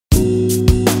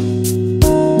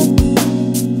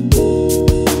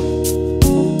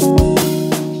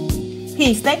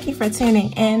you for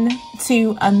tuning in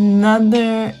to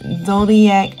another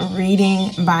zodiac reading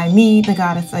by me, the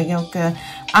goddess Ayoka.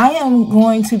 I am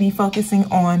going to be focusing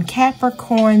on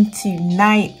Capricorn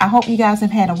tonight. I hope you guys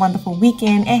have had a wonderful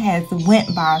weekend. It has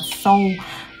went by so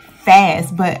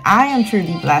fast, but I am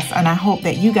truly blessed, and I hope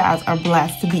that you guys are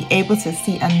blessed to be able to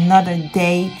see another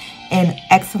day in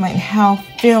excellent health,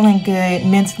 feeling good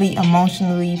mentally,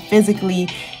 emotionally, physically,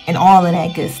 and all of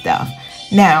that good stuff.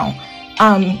 Now,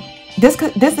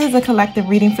 this is a collective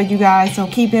reading for you guys, so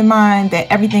keep in mind that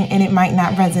everything in it might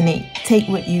not resonate. Take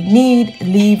what you need,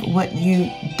 leave what you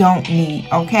don't need,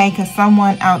 okay? Because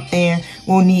someone out there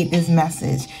will need this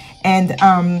message. And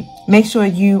make sure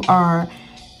you are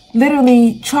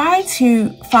literally try to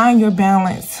find your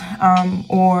balance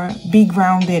or be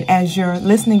grounded as you're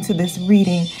listening to this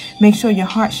reading. Make sure your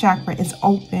heart chakra is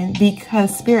open,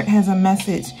 because Spirit has a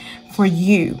message for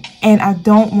you. And I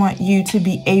don't want you to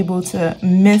be able to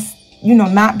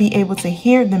not be able to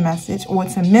hear the message or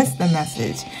to miss the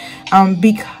message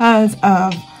because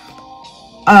of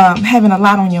having a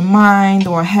lot on your mind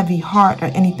or a heavy heart or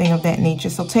anything of that nature.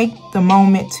 So take the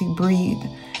moment to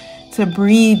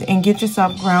breathe and get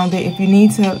yourself grounded. If you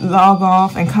need to log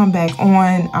off and come back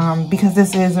on, because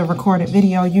this is a recorded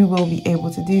video, you will be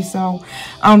able to do so.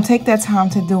 Take that time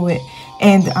to do it,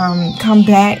 and come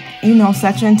back,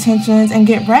 set your intentions and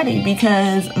get ready,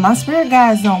 because my spirit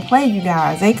guides don't play, you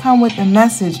guys. They come with the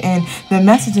message, and the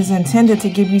message is intended to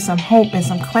give you some hope and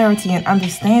some clarity and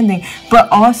understanding, but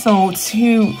also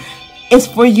it's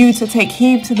for you to take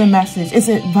heed to the message. It's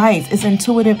advice. It's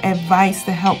intuitive advice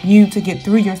to help you to get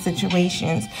through your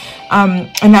situations.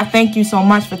 And I thank you so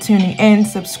much for tuning in,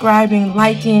 subscribing,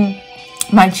 liking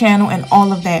my channel, and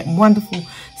all of that wonderful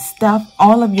stuff.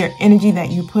 All of your energy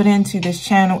that you put into this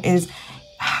channel is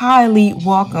highly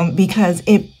welcome, because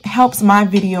it helps my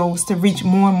videos to reach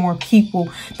more and more people.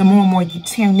 The more and more you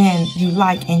tune in, you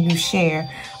like, and you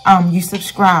share, you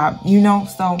subscribe,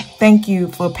 so thank you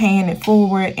for paying it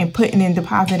forward and putting in,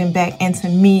 depositing back into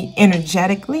me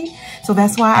energetically. So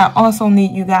that's why I also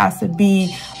need you guys to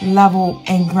be level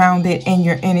and grounded in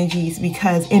your energies,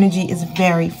 because energy is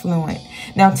very fluent.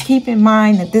 Now, keep in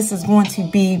mind that this is going to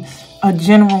be a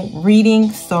general reading,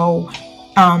 so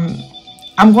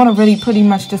I'm going to really pretty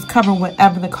much just cover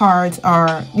whatever the cards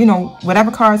are,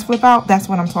 whatever cards flip out, that's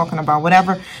what I'm talking about.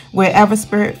 Wherever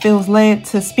Spirit feels led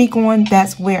to speak on,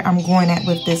 that's where I'm going at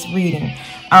with this reading.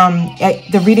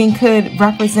 The reading could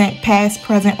represent past,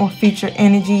 present, or future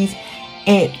energies.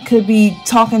 It could be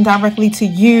talking directly to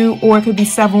you, or it could be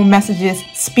several messages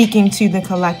speaking to the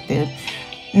collective.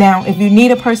 Now, if you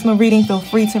need a personal reading, feel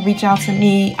free to reach out to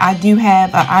me. I do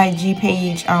have an IG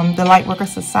page, the Lightworker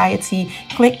Society.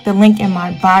 Click the link in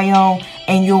my bio,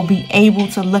 and you'll be able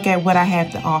to look at what I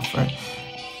have to offer.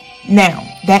 Now,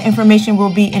 that information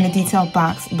will be in the detailed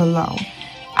box below.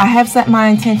 I have set my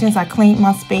intentions. I cleaned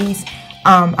my space.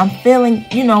 I'm feeling,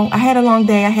 I had a long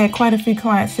day. I had quite a few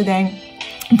clients today,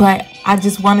 but I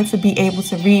just wanted to be able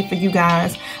to read for you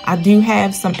guys. I do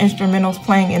have some instrumentals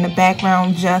playing in the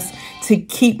background just to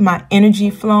keep my energy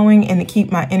flowing and to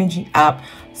keep my energy up.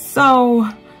 So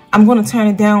I'm going to turn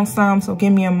it down some, so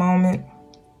give me a moment.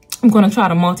 I'm going to try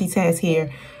to multitask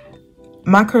here.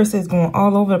 My cursor is going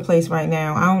all over the place right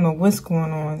now. I don't know what's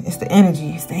going on. It's the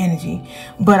energy. It's the energy.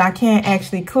 But I can't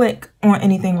actually click on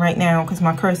anything right now because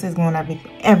my cursor is going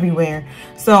everywhere.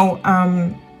 So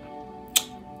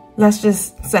let's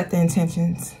just set the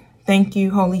intentions. Thank you,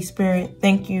 Holy Spirit.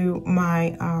 Thank you,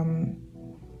 my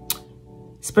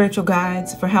spiritual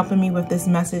guides, for helping me with this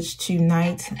message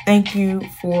tonight. Thank you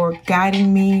for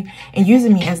guiding me and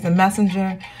using me as the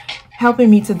messenger,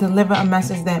 helping me to deliver a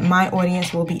message that my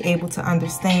audience will be able to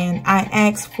understand. I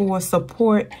ask for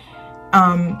support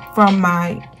from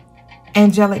my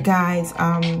angelic guides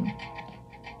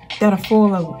that are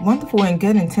full of wonderful and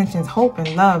good intentions, hope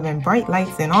and love and bright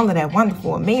lights and all of that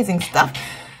wonderful, amazing stuff.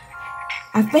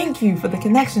 I thank you for the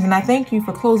connections, and I thank you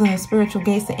for closing the spiritual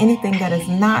gates to anything that is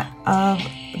not of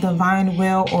divine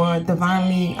will or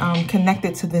divinely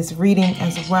connected to this reading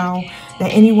as well.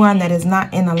 That anyone that is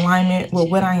not in alignment with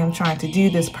what I am trying to do,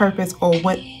 this purpose, or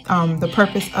what the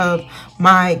purpose of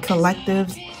my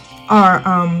collectives are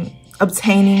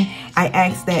obtaining, I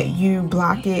ask that you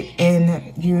block it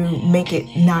and you make it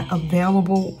not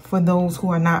available for those who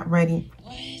are not ready.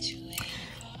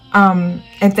 And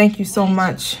thank you so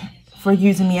much for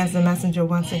using me as the messenger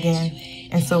once again.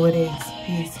 And so it is.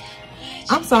 Peace.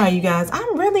 I'm sorry, you guys.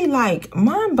 I'm really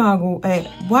mind boggled at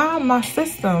why my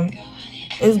system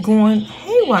is going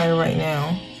haywire right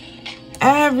now.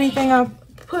 Everything I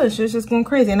push is just going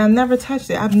crazy, and I've never touched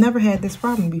it. I've never had this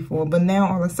problem before, but now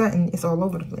all of a sudden it's all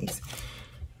over the place.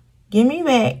 Give me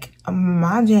back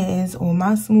my jazz or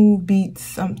my smooth beats,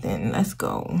 something. Let's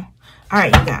go. All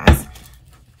right, you guys.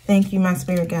 Thank you, my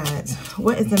spirit guides.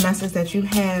 What is the message that you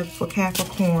have for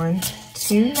Capricorn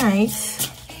tonight?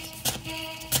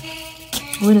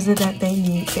 What is it that they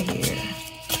need to hear?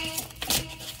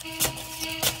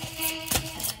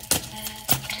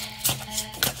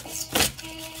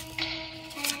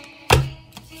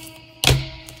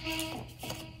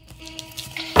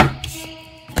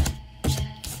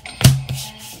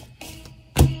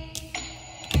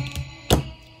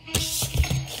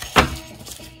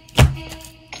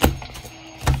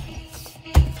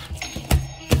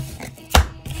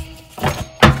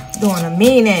 Doing a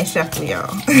mean ass shuffle,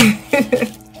 y'all.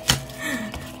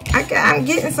 I'm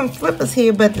getting some flippers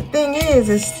here, but the thing is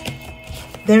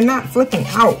they're not flipping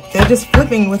out. They're just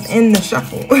flipping within the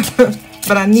shuffle.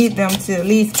 But I need them to at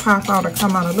least pop out or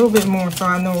come out a little bit more so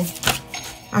I know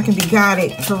I can be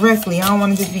guided correctly. I don't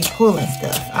want to just be pulling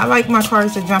stuff. I like my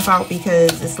cards to jump out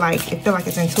because it's like, it feels like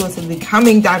it's intuitively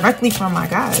coming directly from my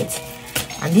guides.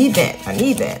 I need that. I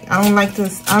need that. I don't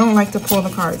like to pull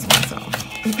the cards myself.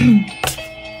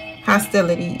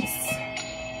 Hostilities.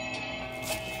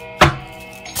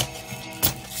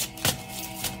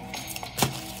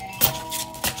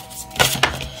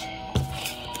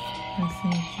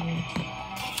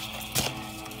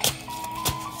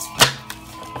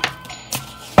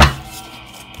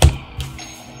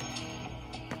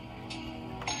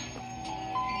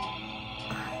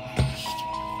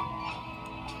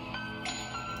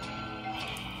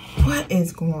 What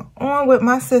is going on with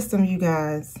my system, you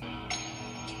guys?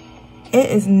 It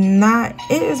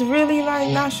is really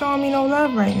like not showing me no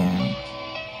love right now.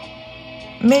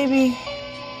 Maybe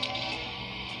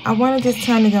I want to just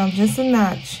turn it down just a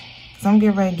notch because I'm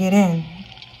getting ready to get in.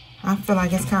 I feel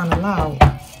like it's kind of loud.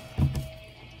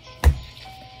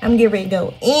 I'm getting ready to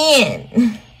go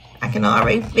in. I can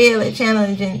already feel it,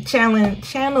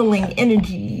 channeling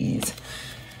energies.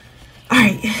 All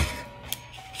right.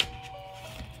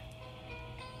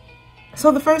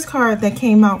 So the first card that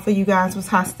came out for you guys was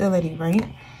hostility, right?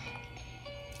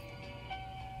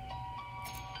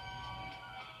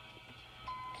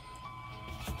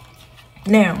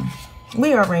 Now,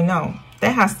 we already know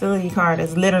that hostility card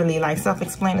is literally like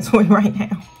self-explanatory right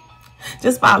now.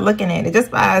 Just by looking at it,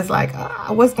 just by it's like,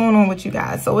 what's going on with you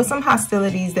guys? So it's some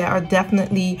hostilities that are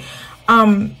definitely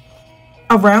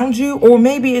around you, or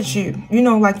maybe it's you. You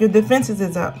know, like your defenses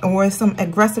is up, or it's some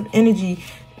aggressive energy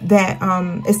that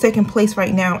is taking place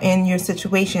right now in your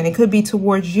situation. It could be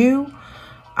towards you.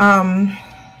 You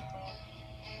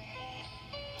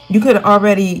could have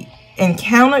already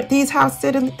encountered these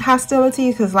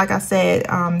hostilities because, like I said,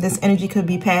 this energy could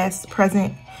be past,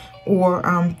 present, or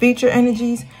future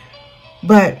energies.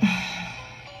 But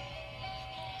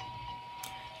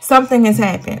something has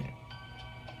happened.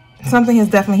 Something has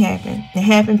definitely happened. It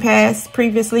happened past,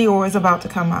 previously, or is about to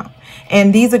come up.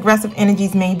 And these aggressive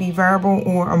energies may be verbal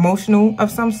or emotional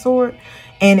of some sort.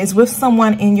 And it's with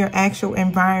someone in your actual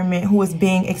environment who is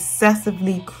being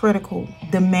excessively critical,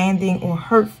 demanding, or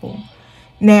hurtful.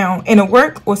 Now, in a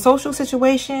work or social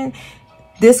situation,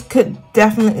 this could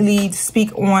definitely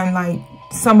speak on like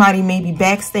somebody maybe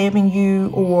backstabbing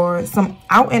you or some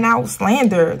out and out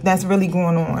slander that's really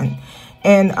going on.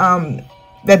 And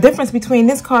the difference between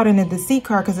this card and the deceit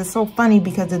card, because it's so funny,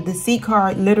 because the deceit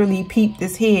card literally peeped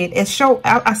his head. It showed,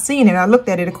 I seen it, I looked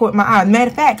at it, it caught my eye.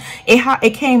 Matter of fact,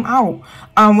 it came out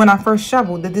when I first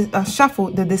shuffled.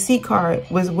 The deceit card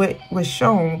was what was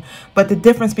shown. But the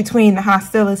difference between the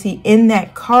hostility in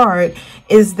that card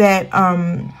is that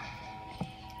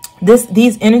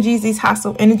these energies, these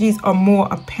hostile energies, are more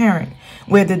apparent.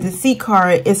 Where the deceit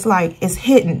card, it's like it's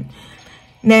hidden.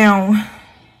 Now,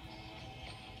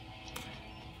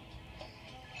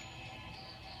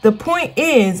 the point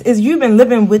is you've been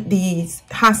living with these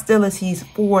hostilities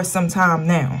for some time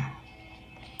now.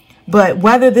 But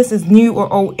whether this is new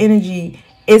or old energy,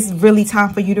 it's really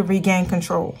time for you to regain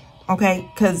control. Okay?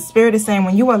 Because Spirit is saying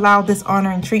when you allow dishonor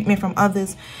and treatment from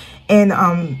others, and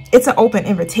it's an open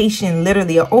invitation,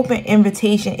 literally. An open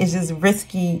invitation is just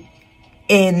risky.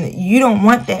 And you don't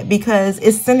want that because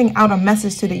it's sending out a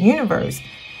message to the universe.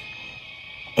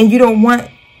 And you don't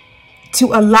want to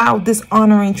allow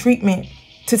dishonoring treatment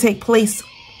to take place,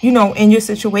 you know, in your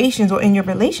situations or in your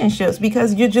relationships,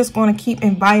 because you're just going to keep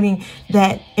inviting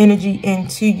that energy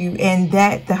into you, and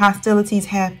that the hostilities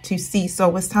have to cease.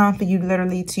 So it's time for you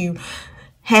literally to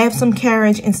have some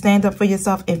courage and stand up for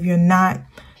yourself. If you're not,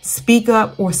 speak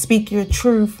up or speak your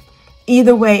truth.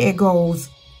 Either way it goes,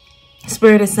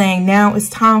 Spirit is saying now it's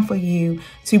time for you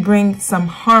to bring some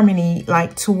harmony,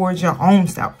 like towards your own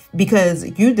self,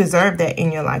 because you deserve that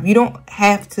in your life. You don't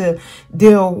have to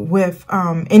deal with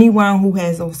anyone who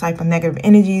has those type of negative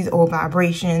energies or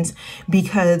vibrations,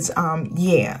 because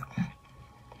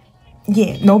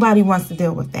nobody wants to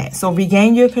deal with that. So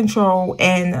regain your control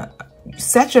and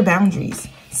set your boundaries.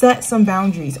 Set some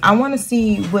boundaries. I want to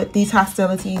see what these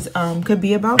hostilities could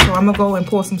be about. So I'm going to go and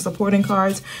pull some supporting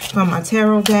cards from my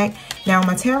tarot deck. Now,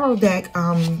 my tarot deck,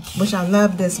 which I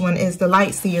love this one, is the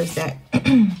Light Seers deck.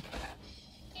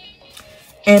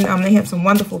 And they have some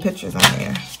wonderful pictures on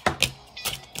there.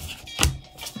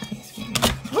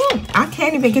 Ooh, I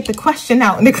can't even get the question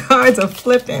out and the cards are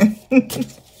flipping. I'm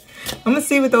going to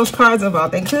see what those cards are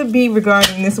about. They could be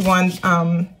regarding this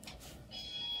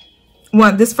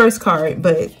this first card,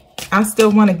 but I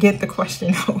still want to get the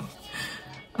question out.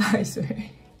 I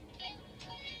see.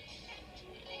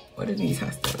 What are these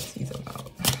hostilities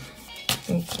about?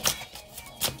 Thank you.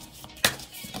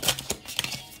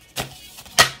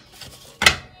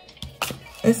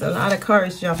 It's a lot of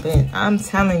cards jumping, I'm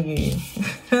telling you.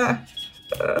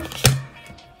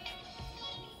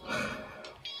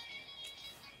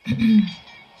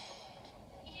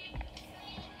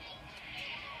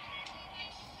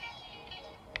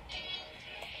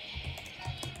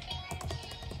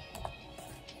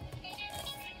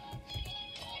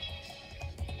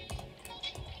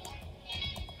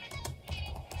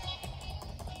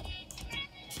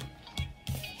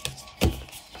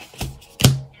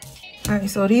 Alright,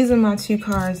 so these are my two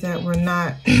cards that were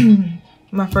not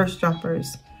my first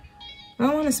jumpers.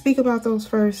 I want to speak about those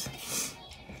first.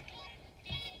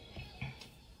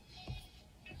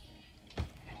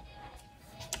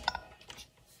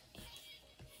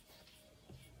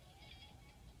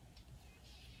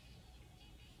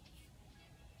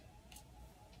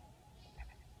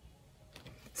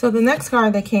 So the next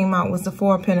card that came out was the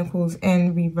Four of Pentacles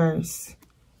in reverse.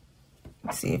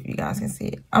 Let's see if you guys can see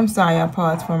it. I'm sorry, I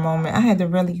paused for a moment. I had to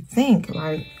really think,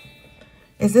 like,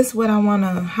 is this what I want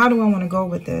to, how do I want to go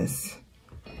with this?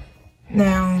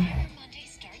 Now,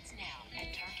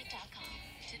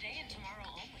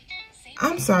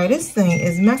 I'm sorry, this thing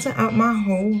is messing up my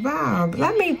whole vibe.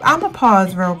 I'm going to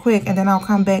pause real quick and then I'll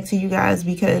come back to you guys,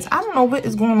 because I don't know what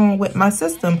is going on with my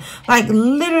system. Like,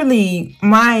 literally,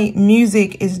 my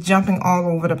music is jumping all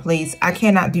over the place. I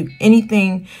cannot do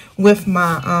anything with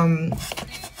my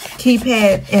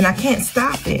keypad and I can't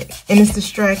stop it. And it's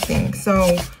distracting.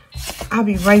 So, I'll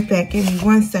be right back. Give me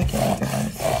 1 second, you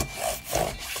guys.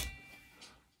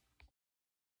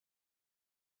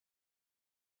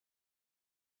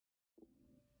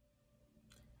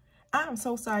 I'm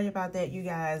so sorry about that, you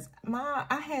guys.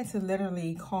 I had to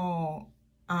literally call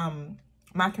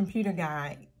my computer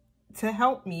guy to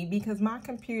help me, because my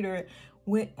computer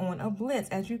went on a blitz.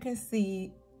 As you can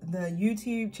see, the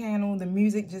YouTube channel, the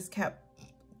music just kept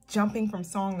jumping from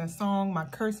song to song. My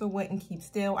cursor wouldn't keep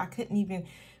still. I couldn't even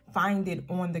find it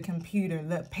on the computer.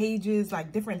 The pages,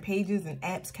 like different pages and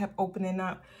apps, kept opening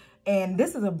up. And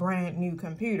this is a brand new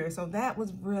computer. So that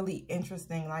was really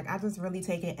interesting. Like, I just really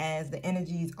take it as the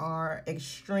energies are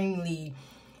extremely,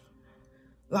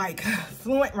 like,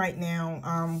 fluent right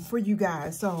now for you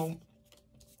guys. So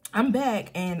I'm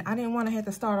back, and I didn't want to have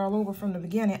to start all over from the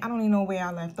beginning. I don't even know where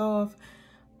I left off,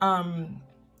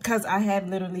 because I have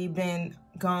literally been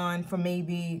gone for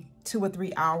maybe 2 or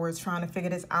 3 hours trying to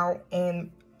figure this out. And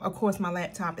of course, my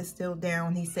laptop is still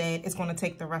down. He said it's going to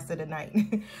take the rest of the night.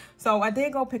 So I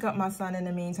did go pick up my son in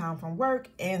the meantime from work.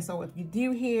 And so if you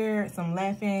do hear some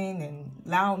laughing and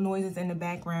loud noises in the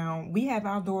background, we have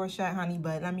our door shut, honey.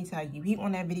 But let me tell you, he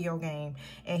on that video game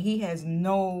and he has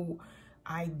no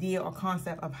idea or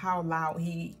concept of how loud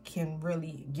he can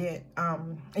really get.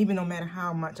 Even no matter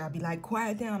how much I'd be like,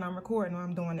 quiet down, I'm recording or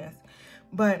I'm doing this.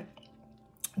 But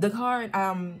the card,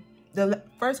 the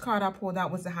first card I pulled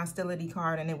out was the hostility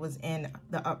card, and it was in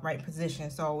the upright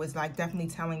position. So it's like definitely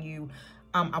telling you,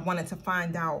 I wanted to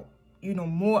find out, you know,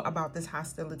 more about this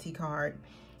hostility card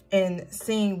and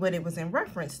seeing what it was in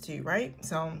reference to, right?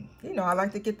 So, you know, I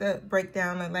like to get the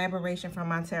breakdown, elaboration from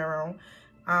my tarot.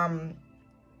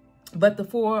 But the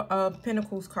Four of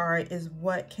Pentacles card is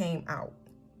what came out.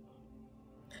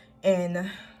 And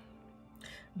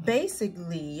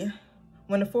basically,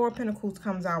 when the Four of Pentacles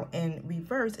comes out in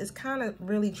reverse, it's kind of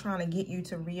really trying to get you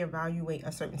to reevaluate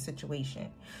a certain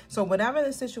situation. So whatever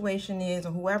the situation is,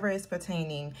 or whoever is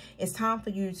pertaining, it's time for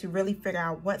you to really figure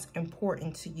out what's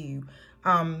important to you,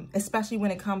 especially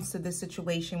when it comes to this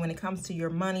situation, when it comes to your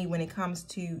money, when it comes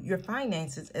to your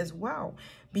finances as well.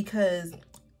 Because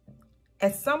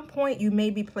at some point, you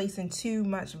may be placing too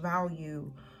much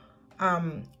value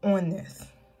on this.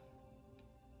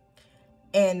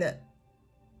 And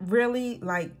really,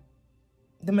 like,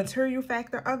 the material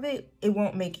factor of it, it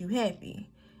won't make you happy.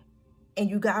 And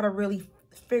you got to really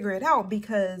figure it out,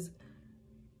 because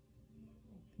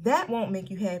that won't make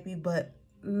you happy, but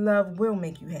love will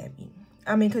make you happy.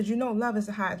 I mean, because you know, love is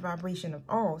the highest vibration of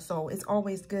all. So it's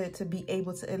always good to be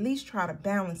able to at least try to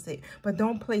balance it, but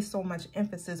don't place so much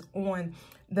emphasis on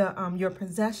the your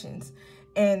possessions.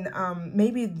 And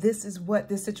maybe this is what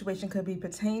this situation could be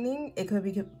pertaining. It could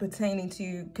be pertaining to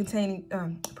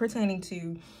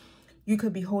you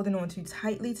could be holding on too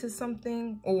tightly to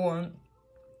something or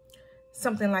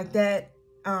something like that.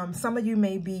 Some of you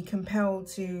may be compelled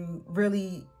to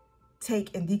really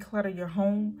take and declutter your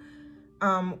home,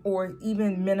 or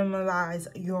even minimalize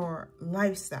your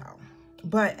lifestyle.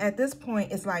 But at this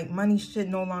point, it's like money should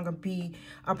no longer be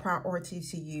a priority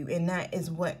to you. And that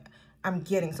is what I'm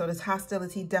getting. So this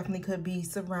hostility definitely could be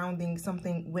surrounding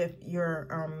something with your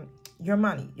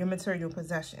money, your material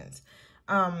possessions.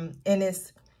 And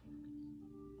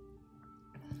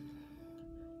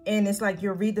it's like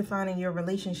you're redefining your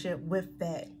relationship with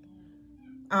that.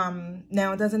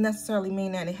 Now, it doesn't necessarily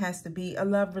mean that it has to be a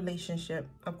love relationship,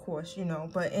 of course, you know,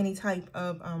 but any type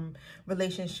of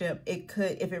relationship, it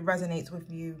could, if it resonates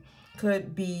with you,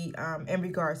 could be in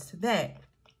regards to that.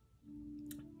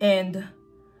 And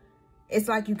it's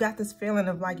like you got this feeling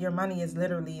of like your money is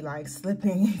literally like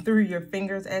slipping through your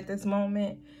fingers at this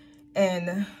moment.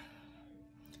 And,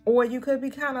 or you could be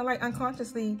kind of like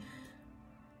unconsciously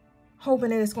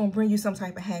hoping that it's going to bring you some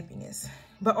type of happiness.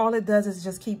 But all it does is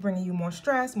just keep bringing you more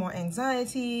stress, more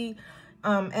anxiety,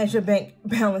 as your bank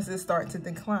balances start to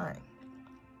decline.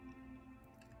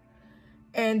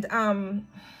 And,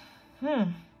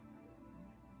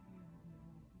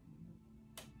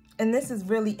 and this is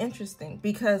really interesting,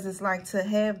 because it's like to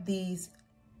have these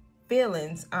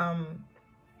feelings,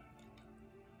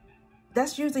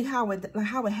 that's usually how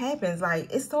it happens.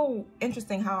 Like, it's so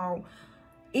interesting how,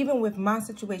 even with my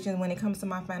situation, when it comes to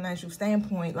my financial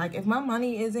standpoint, like if my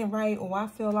money isn't right, or I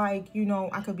feel like, you know,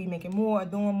 I could be making more or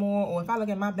doing more, or if I look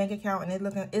at my bank account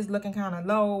and it's looking kind of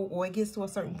low, or it gets to a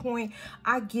certain point,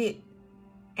 I get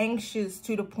anxious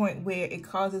to the point where it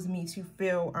causes me to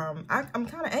feel, I'm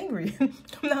kind of angry. I'm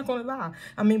not going to lie.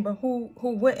 I mean, but who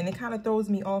wouldn't? It kind of throws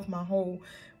me off my whole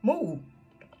mood.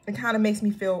 It kind of makes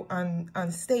me feel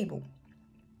unstable.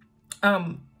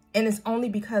 And it's only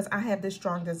because I have this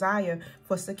strong desire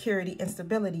for security and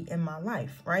stability in my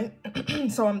life, right?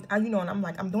 So I'm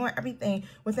doing everything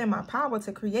within my power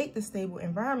to create this stable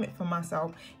environment for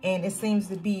myself. And it seems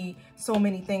to be so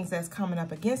many things that's coming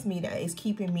up against me that is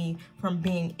keeping me from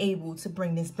being able to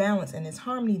bring this balance and this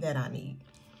harmony that I need.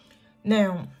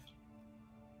 Now,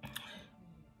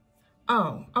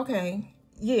 oh, okay.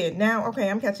 Yeah, now, okay,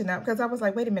 I'm catching up, because I was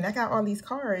like, wait a minute, I got all these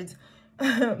cards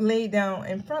laid down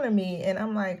in front of me, and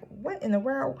I'm like, what in the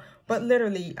world? But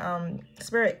literally,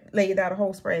 Spirit laid out a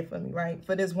whole spread for me, right,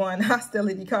 for this one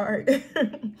hostility card.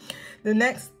 The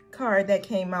next card that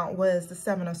came out was the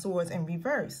Seven of Swords in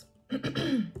reverse.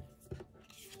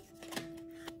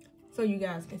 So you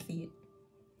guys can see it.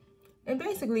 And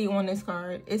basically on this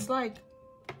card, it's like,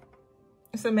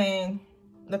 it's a man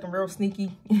looking real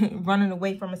sneaky, running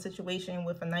away from a situation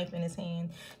with a knife in his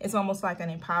hand. It's almost like an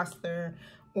imposter,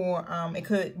 or it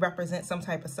could represent some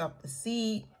type of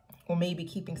self-deceit, or maybe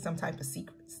keeping some type of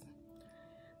secrets.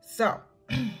 So,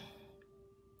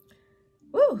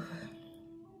 woo,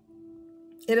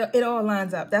 it all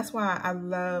lines up. That's why I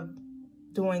love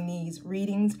doing these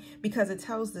readings, because it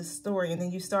tells this story, and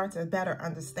then you start to better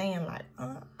understand, like,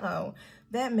 oh,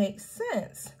 that makes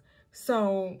sense.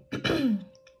 So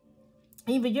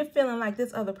either you're feeling like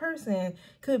this other person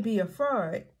could be a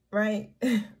fraud, right?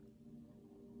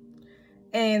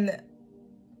 And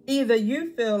either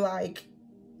you feel like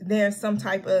there's some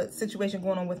type of situation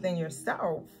going on within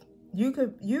yourself. You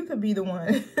could be the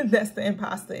one that's the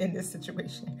imposter in this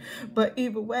situation. But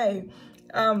either way,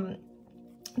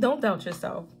 don't doubt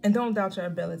yourself and don't doubt your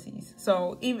abilities.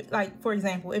 So even like, for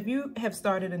example, if you have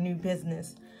started a new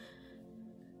business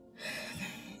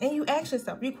and you ask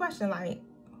yourself, you question like,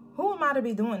 who am I to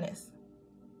be doing this?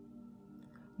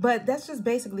 But that's just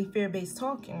basically fear-based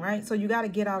talking, right? So you got to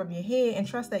get out of your head and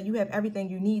trust that you have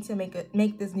everything you need to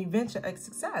make this new venture a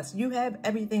success. You have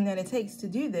everything that it takes to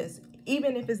do this.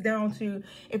 Even if it's down to,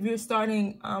 if you're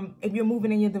starting, if you're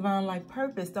moving in your divine life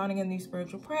purpose, starting a new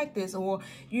spiritual practice, or,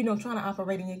 you know, trying to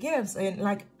operate in your gifts. And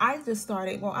like, I just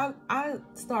started, well, I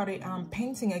started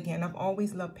painting again. I've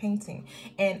always loved painting.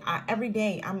 And every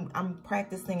day I'm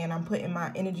practicing and I'm putting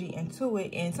my energy into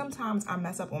it. And sometimes I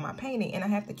mess up on my painting, and I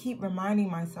have to keep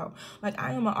reminding myself, like,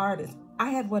 I am an artist.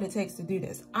 I have what it takes to do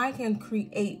this. I can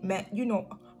create, you know,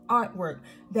 artwork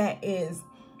that is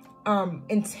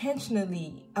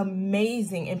intentionally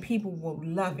amazing and people will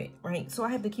love it, right? So I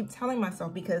have to keep telling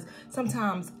myself, because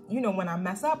sometimes, you know, when I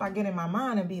mess up, I get in my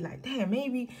mind and be like, damn,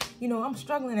 maybe, you know, I'm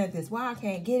struggling at this. Why I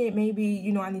can't get it? Maybe,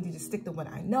 you know, I need to just stick to what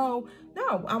I know.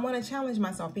 No, I want to challenge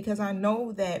myself, because I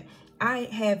know that I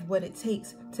have what it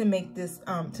takes to make this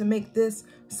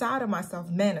side of myself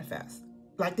manifest.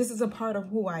 Like, this is a part of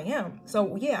who I am.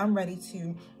 So yeah, I'm ready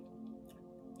to,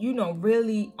 you know,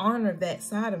 really honor that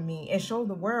side of me and show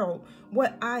the world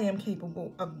what I am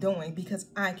capable of doing, because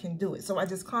I can do it. So I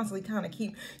just constantly kind of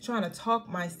keep trying to talk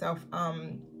myself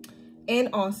and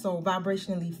also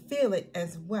vibrationally feel it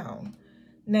as well.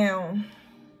 Now,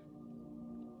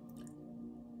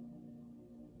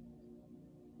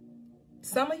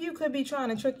 some of you could be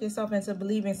trying to trick yourself into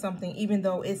believing something even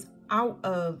though it's out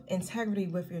of integrity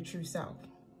with your true self.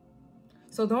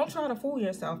 So don't try to fool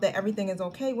yourself that everything is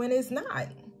okay when it's not.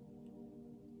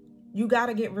 You got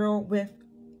to get real with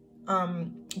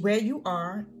where you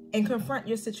are and confront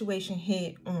your situation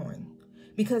head on,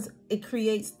 because it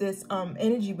creates this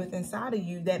energy within inside of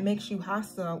you that makes you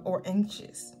hostile or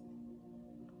anxious.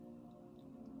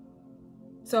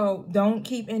 So don't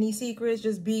keep any secrets.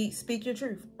 Just speak your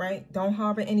truth, right? Don't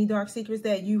harbor any dark secrets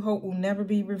that you hope will never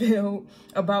be revealed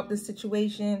about the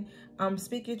situation.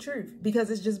 Speak your truth, because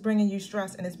it's just bringing you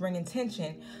stress and it's bringing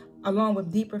tension, along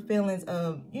with deeper feelings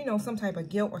of, you know, some type of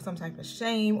guilt or some type of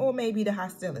shame, or maybe the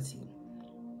hostility.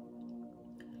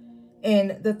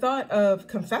 And the thought of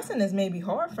confessing this may be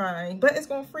horrifying, but it's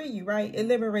going to free you, right? It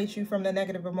liberates you from the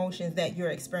negative emotions that you're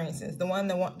experiencing, the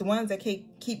ones that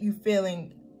keep you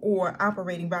feeling or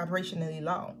operating vibrationally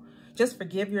low. Just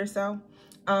forgive yourself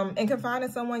and confide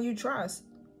in someone you trust.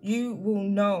 You will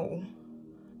no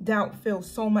doubt feel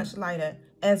so much lighter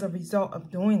as a result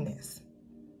of doing this.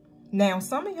 Now,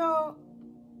 some of y'all,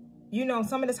 you know,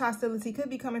 some of this hostility could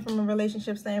be coming from a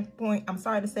relationship standpoint. I'm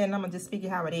sorry to say, and I'm going to just speak it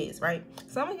how it is, right?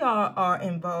 Some of y'all are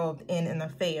involved in an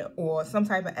affair or some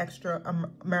type of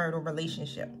extramarital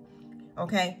relationship,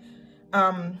 okay?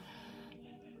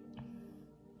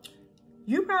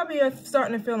 You probably are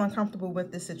starting to feel uncomfortable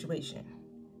with this situation,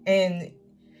 and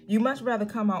you much rather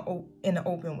come out in the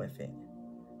open with it.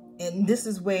 And this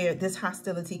is where this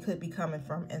hostility could be coming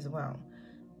from as well.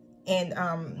 And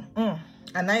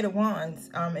a Knight of Wands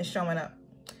is showing up.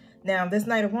 Now, this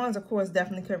Knight of Wands, of course,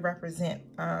 definitely could represent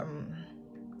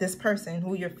this person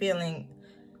who you're feeling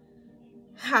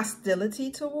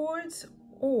hostility towards,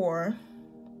 or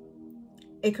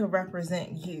it could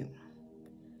represent you.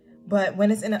 But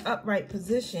when it's in an upright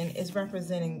position, it's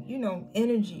representing, you know,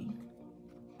 energy,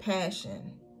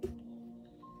 passion,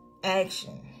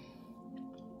 action.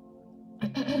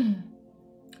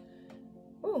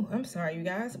 Oh, I'm sorry, you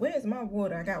guys. Where's my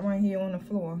water? I got one here on the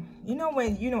floor. You know,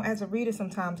 when, you know, as a reader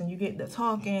sometimes, and you get the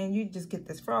talking, you just get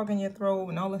this frog in your throat,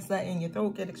 and all of a sudden your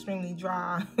throat get extremely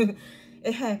dry.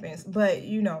 It happens. But,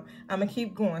 you know, I'm going to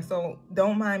keep going. So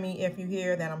don't mind me if you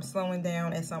hear that I'm slowing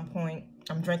down at some point.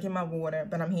 I'm drinking my water,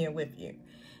 but I'm here with you.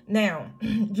 Now,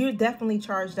 you're definitely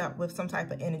charged up with some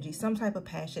type of energy, some type of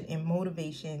passion and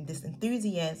motivation, this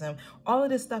enthusiasm. All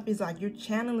of this stuff is like you're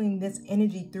channeling this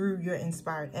energy through your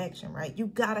inspired action, right? You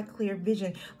got a clear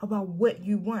vision about what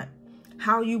you want,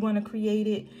 how you want to create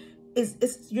it.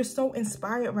 You're so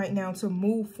inspired right now to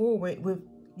move forward with,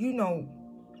 you know,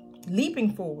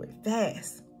 leaping forward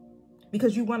fast,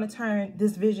 because you want to turn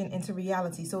this vision into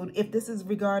reality. So if this is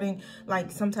regarding like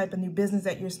some type of new business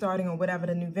that you're starting, or whatever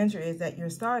the new venture is that you're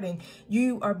starting,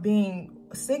 you are being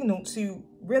signaled to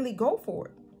really go for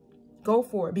it. Go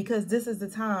for it, because this is the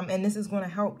time, and this is going to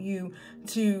help you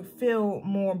to feel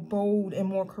more bold and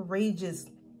more courageous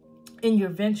in your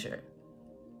venture.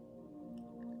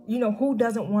 You know, who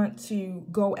doesn't want to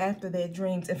go after their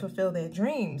dreams and fulfill their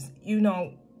dreams? You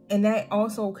know, and that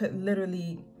also could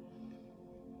literally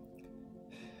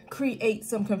create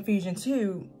some confusion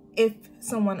too if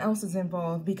someone else is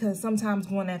involved, because sometimes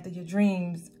going after your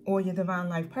dreams or your divine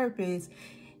life purpose,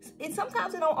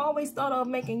 sometimes it don't always start off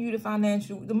making you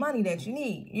the money that you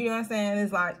need. You know what I'm saying?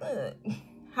 It's like,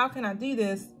 how can I do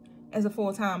this as a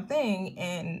full-time thing,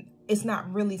 and it's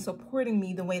not really supporting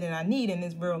me the way that I need in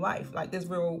this real life, like this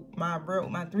my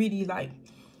 3D life.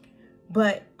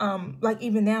 But like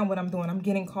even now, what I'm doing, I'm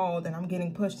getting called and I'm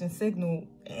getting pushed and signaled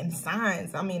and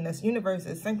signs. I mean, this universe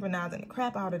is synchronizing the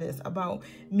crap out of this about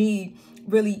me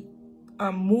really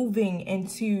moving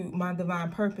into my divine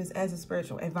purpose as a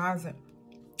spiritual advisor.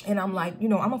 And I'm like, you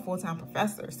know, I'm a full-time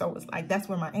professor. So it's like, that's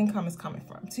where my income is coming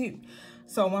from too.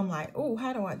 So I'm like, oh,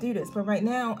 how do I do this? But right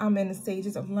now I'm in the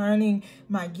stages of learning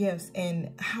my gifts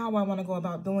and how I want to go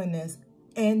about doing this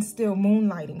and still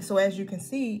moonlighting. So as you can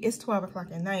see, it's 12 o'clock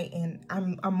at night and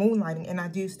I'm moonlighting, and I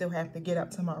do still have to get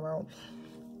up tomorrow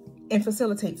and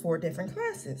facilitate 4 different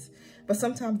classes. But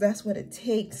sometimes that's what it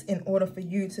takes in order for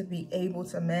you to be able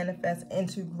to manifest and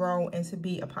to grow and to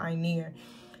be a pioneer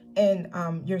in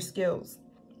your skills.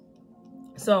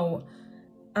 So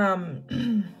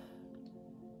ooh,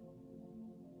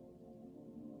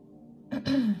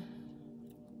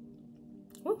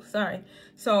 sorry.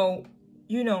 So,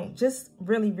 you know, just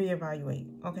really reevaluate.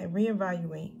 Okay,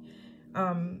 reevaluate.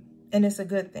 And it's a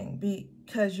good thing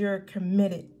because you're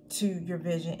committed to your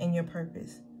vision and your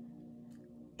purpose.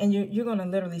 And you're going to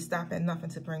literally stop at nothing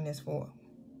to bring this forward.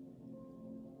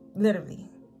 Literally.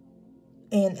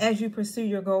 And as you pursue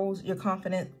your goals, your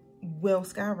confidence will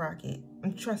skyrocket.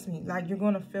 And trust me, like, you're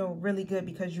going to feel really good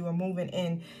because you are moving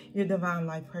in your divine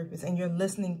life purpose and you're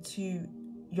listening to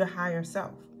your higher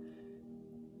self.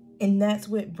 And that's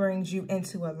what brings you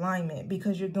into alignment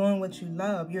because you're doing what you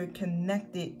love. You're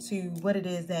connected to what it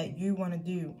is that you want to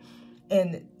do.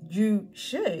 And you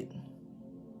should.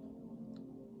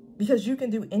 Because you can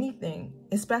do anything,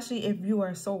 especially if you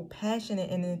are so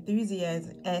passionate and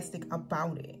enthusiastic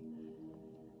about it.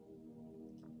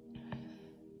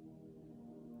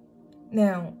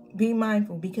 Now, be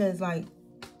mindful because, like,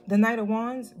 the Knight of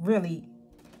Wands, really,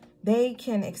 they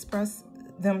can express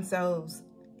themselves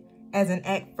as an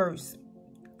act first,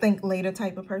 think later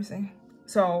type of person.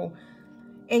 So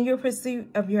in your pursuit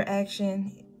of your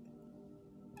action,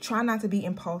 try not to be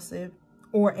impulsive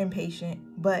or impatient,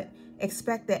 but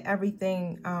expect that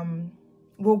everything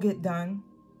will get done.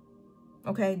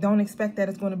 Okay, don't expect that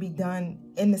it's going to be done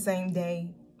in the same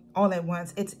day, all at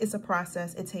once. It's a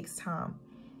process. It takes time.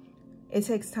 It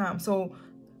takes time. So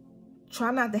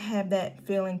try not to have that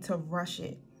feeling to rush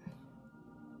it,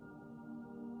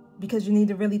 because you need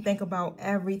to really think about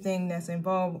everything that's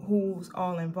involved, who's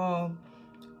all involved,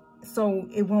 so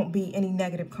it won't be any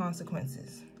negative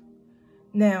consequences.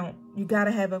 Now, you got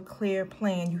to have a clear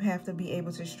plan. You have to be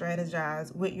able to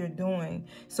strategize what you're doing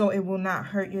so it will not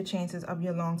hurt your chances of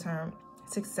your long-term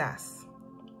success.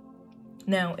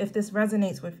 Now, if this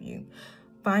resonates with you,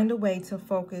 find a way to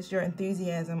focus your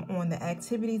enthusiasm on the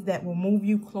activities that will move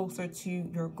you closer to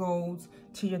your goals,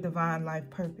 to your divine life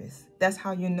purpose. That's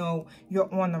how you know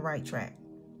you're on the right track.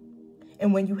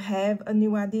 And when you have a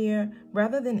new idea,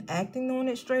 rather than acting on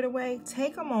it straight away,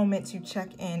 take a moment to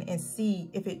check in and see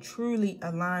if it truly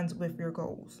aligns with your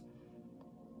goals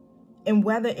and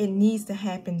whether it needs to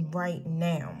happen right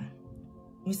now.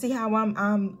 You see how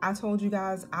I told you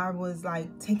guys I was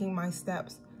like taking my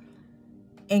steps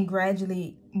and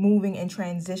gradually moving and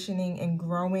transitioning and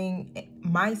growing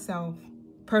myself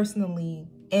personally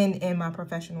and in my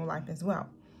professional life as well.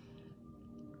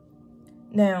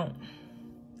 Now,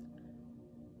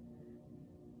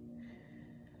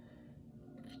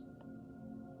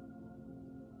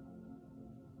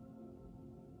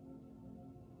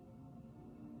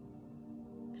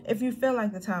 if you feel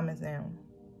like the time is now,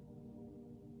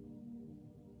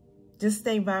 just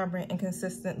stay vibrant and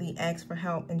consistently ask for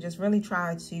help and just really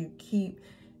try to keep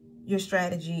your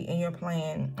strategy and your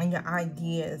plan and your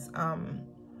ideas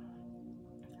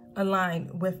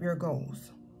aligned with your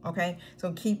goals. Okay,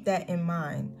 so keep that in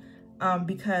mind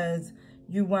because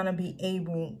you want to be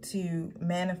able to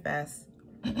manifest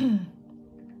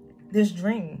this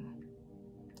dream.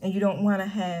 And you don't want to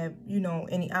have, you know,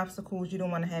 any obstacles. You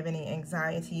don't want to have any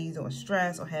anxieties or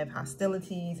stress or have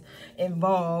hostilities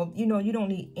involved. You know, you don't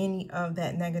need any of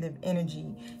that negative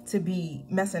energy to be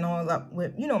messing all up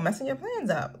with, you know, messing your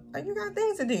plans up. Like, you got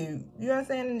things to do. You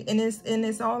understand? And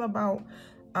it's all about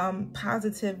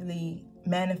positively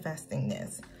manifesting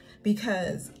this,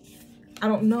 because I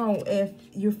don't know if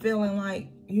you're feeling like,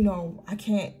 you know, I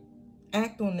can't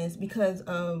act on this because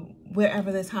of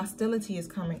wherever this hostility is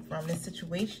coming from, this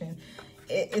situation.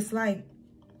 It's like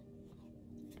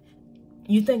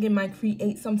you think it might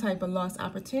create some type of lost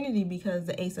opportunity because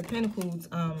the Ace of Pentacles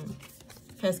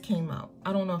has came out.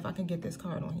 I don't know if I can get this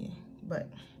card on here, but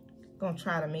I'm gonna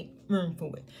try to make room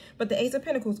for it. But the Ace of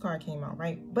Pentacles card came out,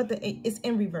 right? But it's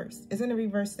in reverse. It's in a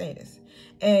reverse status.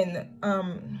 And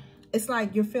it's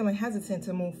like you're feeling hesitant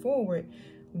to move forward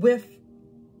with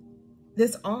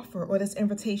this offer or this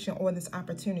invitation or this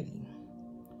opportunity.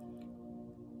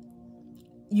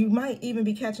 You might even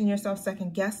be catching yourself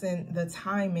second guessing the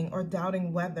timing or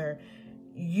doubting whether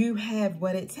you have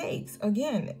what it takes.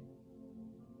 Again,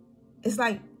 it's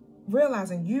like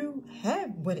realizing you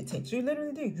have what it takes. You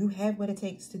literally do. You have what it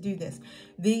takes to do this.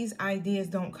 These ideas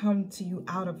don't come to you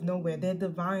out of nowhere. They're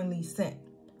divinely sent.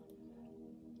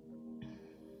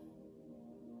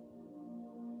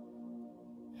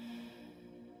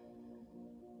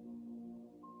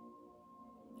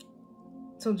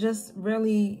 So just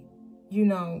really, you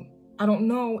know, I don't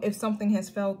know if something has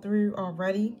fell through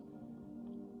already.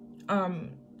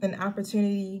 An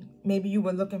opportunity, maybe you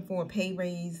were looking for a pay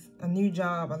raise, a new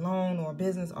job, a loan, or a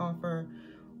business offer,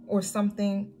 or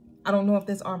something. I don't know if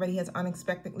this already has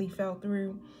unexpectedly fell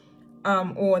through,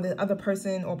 or the other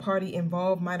person or party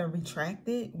involved might have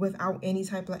retracted without any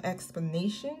type of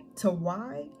explanation to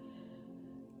why.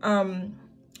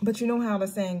 But you know how the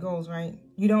saying goes, right?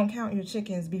 You don't count your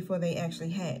chickens before they actually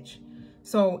hatch.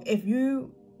 So if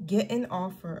you get an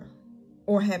offer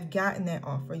or have gotten that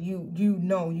offer, you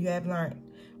know, you have learned.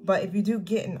 But if you do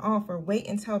get an offer, wait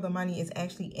until the money is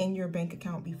actually in your bank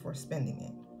account before spending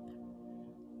it.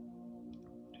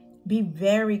 Be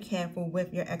very careful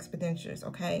with your expenditures,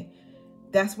 okay?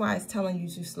 That's why it's telling you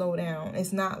to slow down.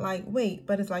 It's not like wait,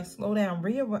 but it's like slow down,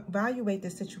 reevaluate the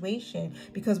situation,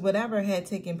 because whatever had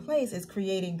taken place is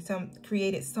created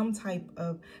some type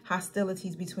of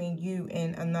hostilities between you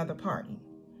and another party.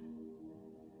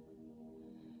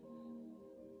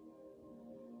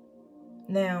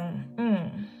 Now,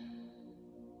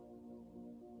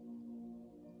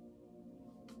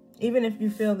 even if you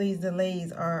feel these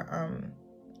delays are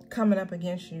coming up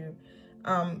against you,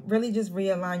 really just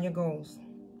realign your goals.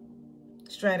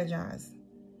 Strategize.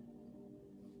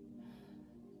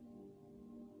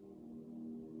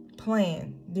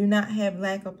 Plan. Do not have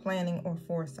lack of planning or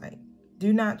foresight.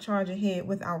 Do not charge ahead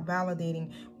without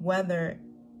validating whether,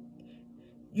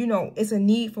 you know, it's a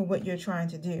need for what you're trying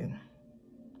to do.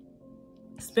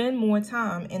 Spend more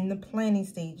time in the planning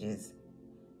stages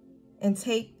and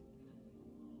take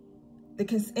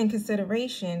in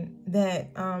consideration that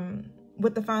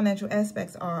what the financial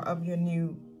aspects are of your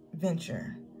new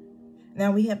venture.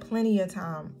 Now, we have plenty of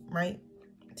time, right,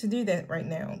 to do that right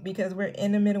now because we're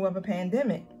in the middle of a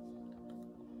pandemic.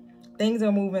 Things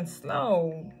are moving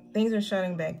slow. Things are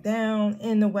shutting back down,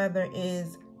 and the weather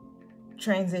is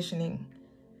transitioning.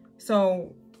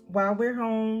 So while we're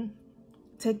home,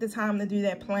 take the time to do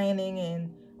that planning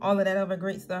and all of that other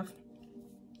great stuff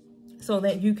so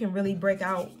that you can really break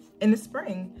out in the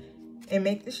spring and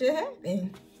make the shit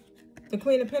happen. The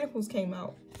Queen of Pentacles came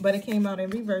out, but it came out in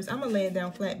reverse. I'm gonna lay it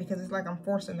down flat because it's like I'm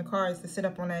forcing the cards to sit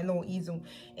up on that little easel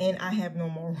and I have no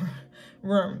more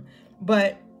room.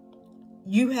 But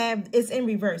it's in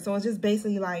reverse. So it's just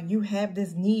basically like you have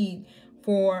this need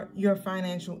for your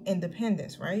financial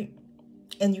independence, right?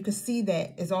 And you can see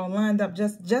that it's all lined up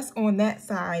just on that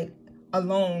side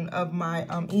alone of my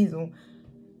easel.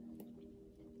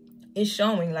 It's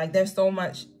showing like there's so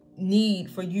much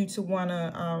need for you to want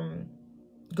to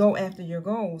go after your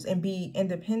goals and be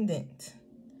independent.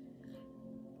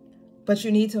 But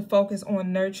you need to focus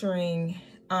on nurturing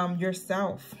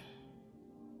yourself.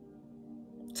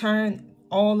 Turn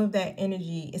all of that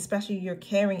energy, especially your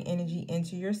caring energy,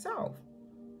 into yourself.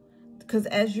 Because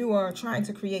as you are trying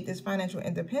to create this financial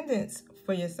independence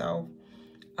for yourself,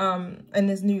 and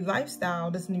this new lifestyle,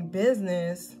 this new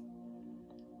business,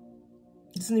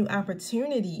 this new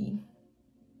opportunity,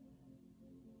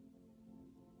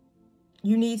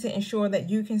 you need to ensure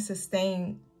that you can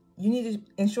sustain. You need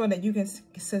to ensure that you can,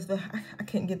 I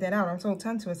couldn't get that out. I'm so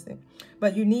tongue twisted.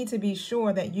 But you need to be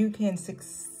sure that you can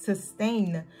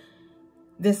sustain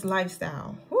this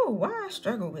lifestyle. Whoa, why I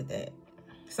struggle with that?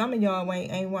 Some of y'all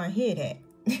ain't want to hear that.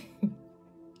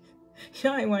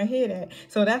 Y'all ain't want to hear that.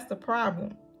 So that's the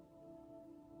problem.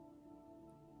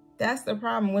 That's the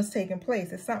problem. What's taking place?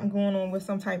 There's something going on with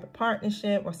some type of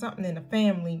partnership or something in the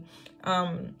family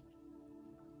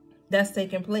that's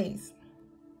taking place.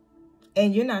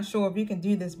 And you're not sure if you can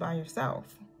do this by yourself.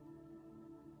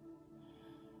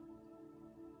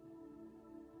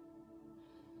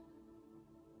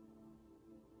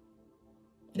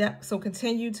 Yep. So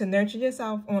continue to nurture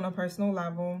yourself on a personal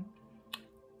level.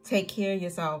 Take care of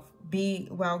yourself. Be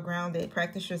well-grounded.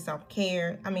 Practice your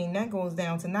self-care. I mean, that goes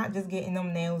down to not just getting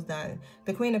them nails done.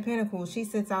 The Queen of Pentacles, she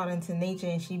sits out into nature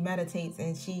and she meditates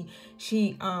and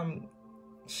she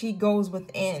goes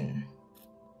within.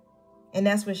 And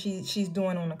that's what she's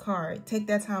doing on the card. Take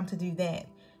that time to do that.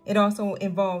 It also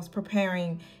involves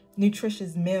preparing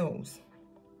nutritious meals.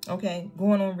 Okay?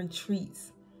 Going on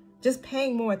retreats. Just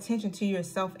paying more attention to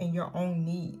yourself and your own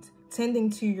needs.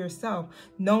 Tending to yourself.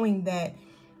 Knowing that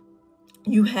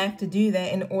you have to do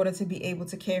that in order to be able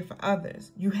to care for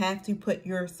others. You have to put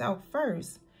yourself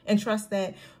first. And trust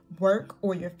that work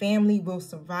or your family will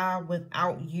survive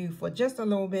without you for just a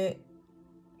little bit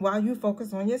while you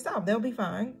focus on yourself. They'll be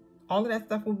fine. All of that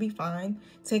stuff will be fine.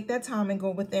 Take that time and go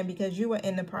with them because you are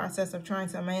in the process of trying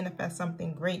to manifest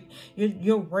something great.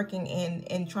 You're working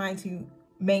and trying to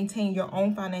maintain your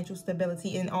own financial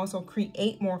stability and also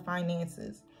create more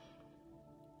finances.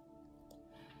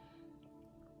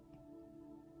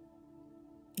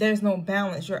 There's no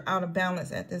balance. You're out of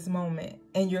balance at this moment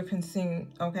and you're consumed.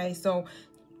 Okay, so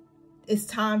it's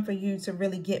time for you to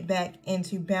really get back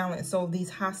into balance so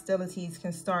these hostilities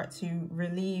can start to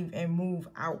relieve and move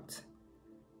out.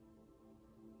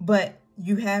 But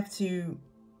you have to,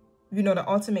 you know, the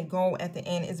ultimate goal at the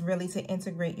end is really to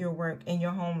integrate your work in your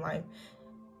home life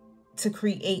to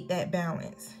create that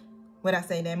balance. What I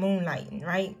say, that moonlighting,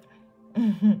 right?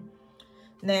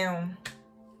 Now,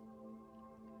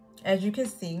 as you can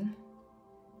see,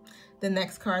 the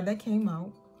next card that came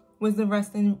out was the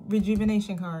Rest and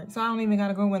Rejuvenation card. So I don't even got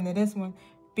to go into this one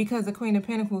because the Queen of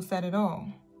Pentacles said it all.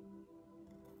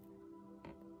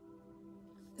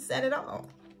 Said it all.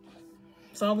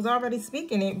 So I was already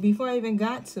speaking it before I even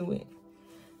got to it.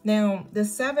 Now, the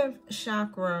 7th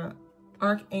chakra,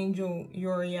 Archangel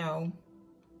Uriel,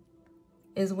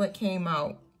 is what came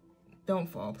out. Don't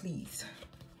fall, please.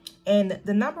 And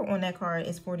the number on that card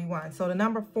is 41. So the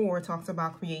number 4 talks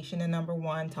about creation and number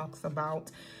 1 talks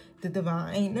about the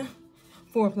divine.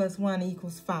 4 + 1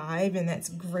 = 5, and that's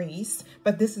grace.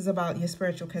 But this is about your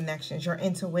spiritual connections, your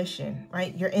intuition,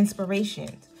 right? Your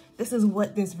inspirations. This is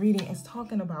what this reading is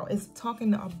talking about. It's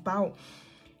talking about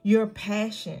your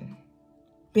passion,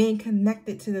 being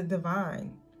connected to the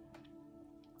divine.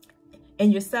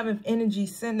 And your 7th energy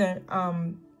center,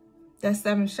 that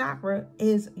 7th chakra,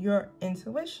 is your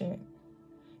intuition.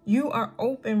 You are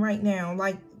open right now.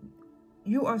 Like,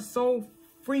 you are so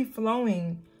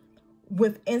free-flowing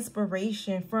with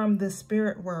inspiration from the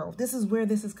spirit world. This is where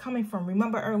this is coming from.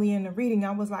 Remember earlier in the reading,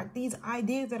 I was like, these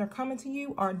ideas that are coming to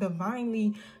you are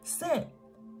divinely sent.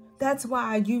 That's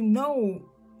why you know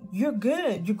you're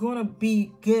good. You're going to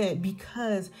be good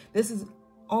because this is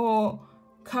all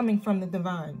coming from the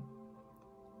divine.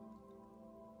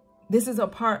 This is a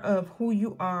part of who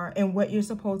you are and what you're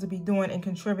supposed to be doing and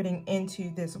contributing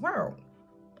into this world.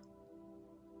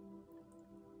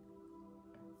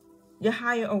 Your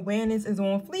higher awareness is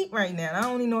on fleek right now. I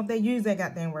don't even know if they use that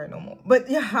goddamn word no more. But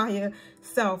your higher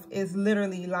self is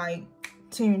literally like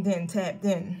tuned in, tapped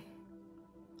in.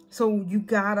 So you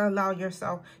gotta allow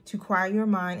yourself to quiet your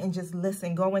mind and just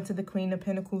listen. Go into the Queen of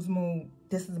Pentacles mood.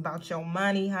 This is about your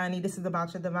money, honey. This is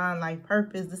about your divine life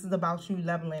purpose. This is about you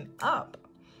leveling up.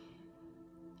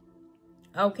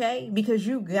 Okay? Because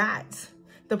you got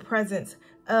the presence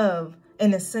of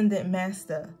an ascendant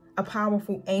master, a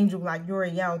powerful angel like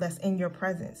Uriel that's in your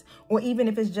presence. Or even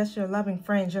if it's just your loving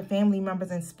friends, your family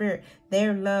members in spirit,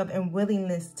 their love and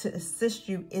willingness to assist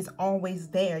you is always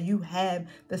there. You have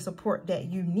the support that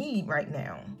you need right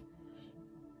now.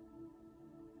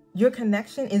 Your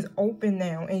connection is open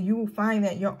now, and you will find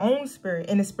that your own spirit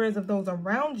and the spirits of those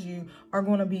around you are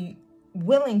going to be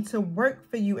willing to work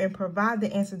for you and provide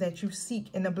the answer that you seek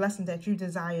and the blessing that you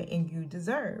desire and you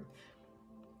deserve.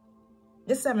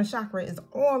 This 7th chakra is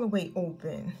all the way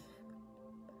open.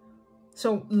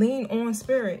 So lean on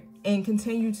spirit and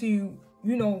continue to,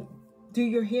 you know, do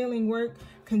your healing work.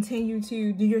 Continue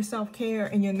to do your self-care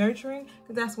and your nurturing,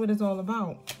 because that's what it's all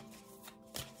about.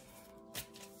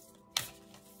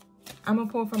 I'm going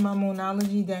to pull from my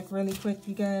Moonology deck really quick,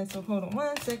 you guys. So hold on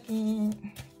 1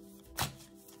 second.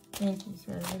 Thank you,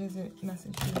 sir. What is it?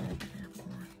 Message you have for?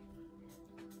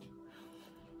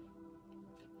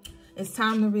 It's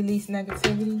time to release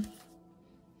negativity.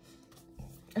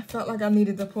 I felt like I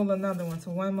needed to pull another one.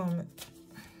 So one moment.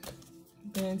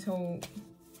 Being told.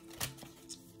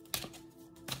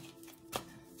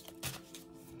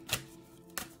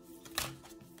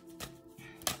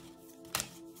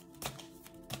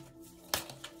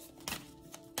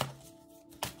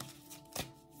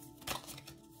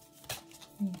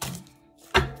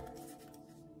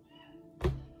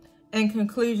 And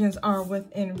conclusions are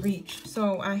within reach.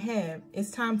 So I have, it's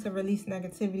time to release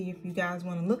negativity if you guys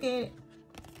want to look at it.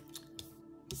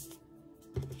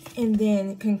 And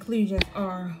then conclusions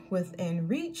are within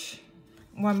reach.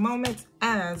 One moment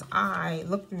as I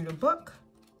look through the book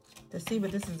to see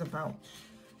what this is about.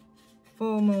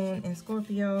 Full moon in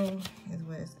Scorpio is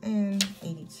what it's in,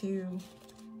 82.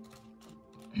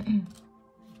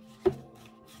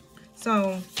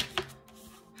 So,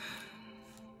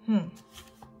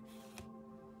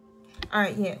 all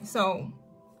right, yeah. So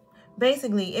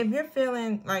basically, if you're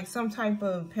feeling like some type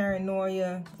of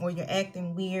paranoia or you're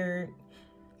acting weird,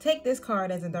 take this card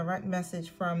as a direct message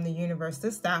from the universe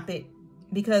to stop it,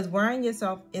 because worrying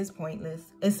yourself is pointless.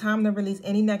 It's time to release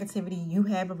any negativity you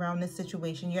have around this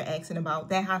situation you're asking about.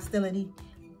 That hostility.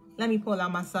 Let me pull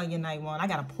out my Selenite one. I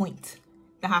got a point.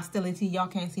 The hostility, y'all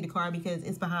can't see the card because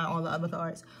it's behind all the other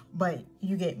cards, but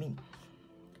you get me.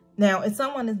 Now, if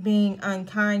someone is being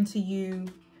unkind to you,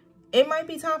 it might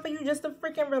be time for you just to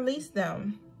freaking release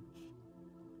them.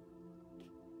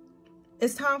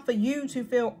 it's time for you to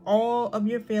feel all of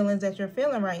your feelings that you're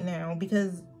feeling right now,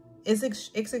 because it's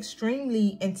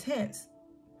extremely intense,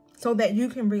 so that you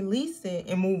can release it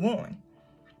and move on.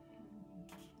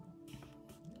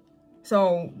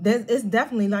 So it's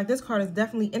definitely, like, this card is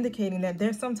definitely indicating that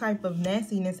there's some type of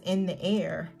nastiness in the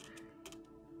air.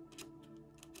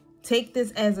 Take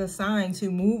this as a sign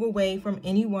to move away from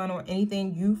anyone or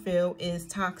anything you feel is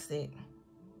toxic.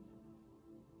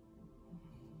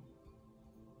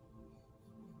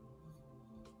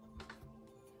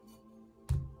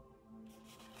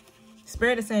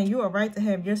 Spirit is saying you are right to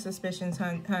have your suspicions,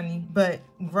 honey, but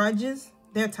grudges,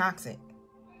 they're toxic.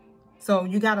 So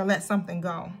you got to let something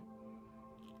go.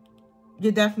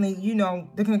 You're definitely, you know,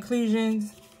 the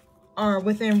conclusions are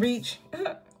within reach.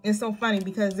 It's so funny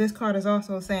because this card is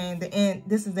also saying the end.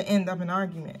 This is the end of an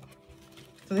argument.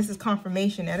 So this is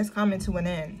confirmation that it's coming to an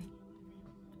end.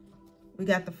 We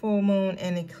got the full moon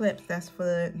and eclipse. That's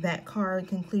for that card.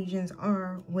 Conclusions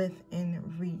are within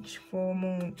reach. Full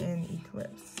moon and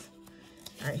eclipse.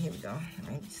 All right, here we go.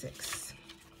 96.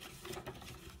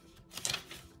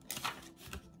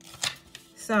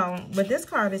 So what this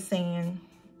card is saying,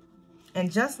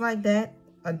 and just like that,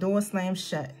 a door slams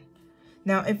shut.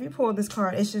 Now, if you pull this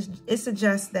card, it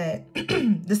suggests that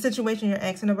the situation you're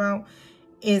asking about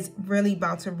is really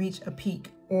about to reach a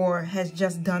peak or has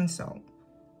just done so.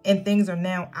 And things are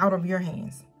now out of your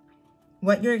hands.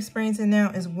 What you're experiencing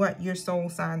now is what your soul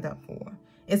signed up for.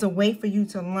 It's a way for you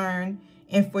to learn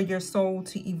and for your soul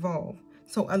to evolve.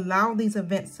 So allow these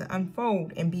events to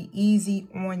unfold and be easy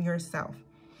on yourself.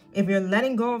 If you're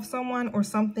letting go of someone or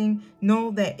something, know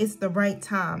that it's the right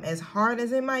time. As hard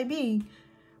as it might be,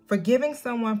 forgiving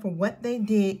someone for what they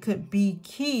did could be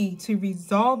key to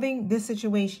resolving this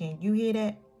situation. You hear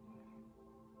that?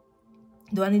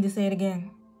 Do I need to say it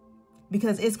again?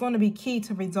 Because it's going to be key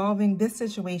to resolving this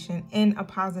situation in a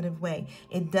positive way.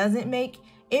 It doesn't make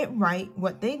it right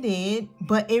what they did,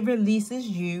 but it releases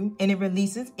you and it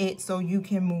releases it so you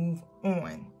can move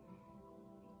on.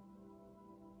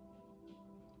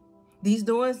 These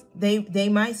doors, they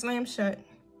might slam shut.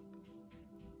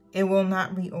 It will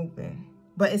not reopen.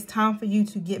 But it's time for you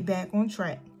to get back on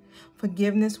track.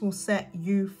 Forgiveness will set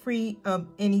you free of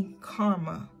any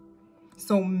karma.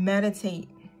 So meditate.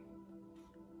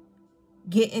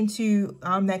 Get into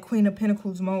that Queen of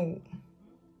Pentacles mode.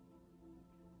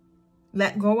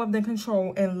 Let go of the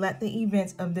control and let the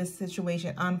events of this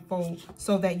situation unfold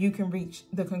so that you can reach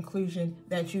the conclusion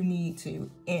that you need to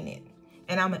in it.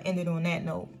 And I'm going to end it on that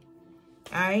note.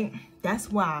 All right? That's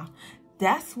why.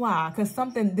 That's why. Because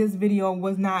this video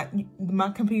was not, my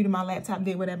computer, my laptop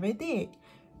did whatever it did.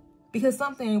 Because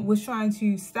something was trying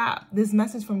to stop this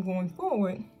message from going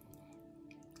forward.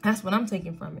 That's what I'm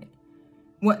taking from it.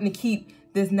 Wanting to keep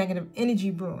this negative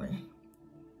energy brewing.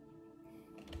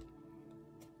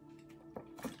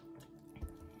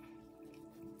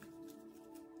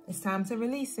 It's time to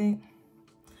release it.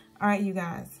 All right, you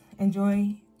guys.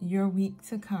 Enjoy your week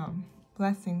to come.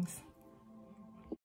 Blessings.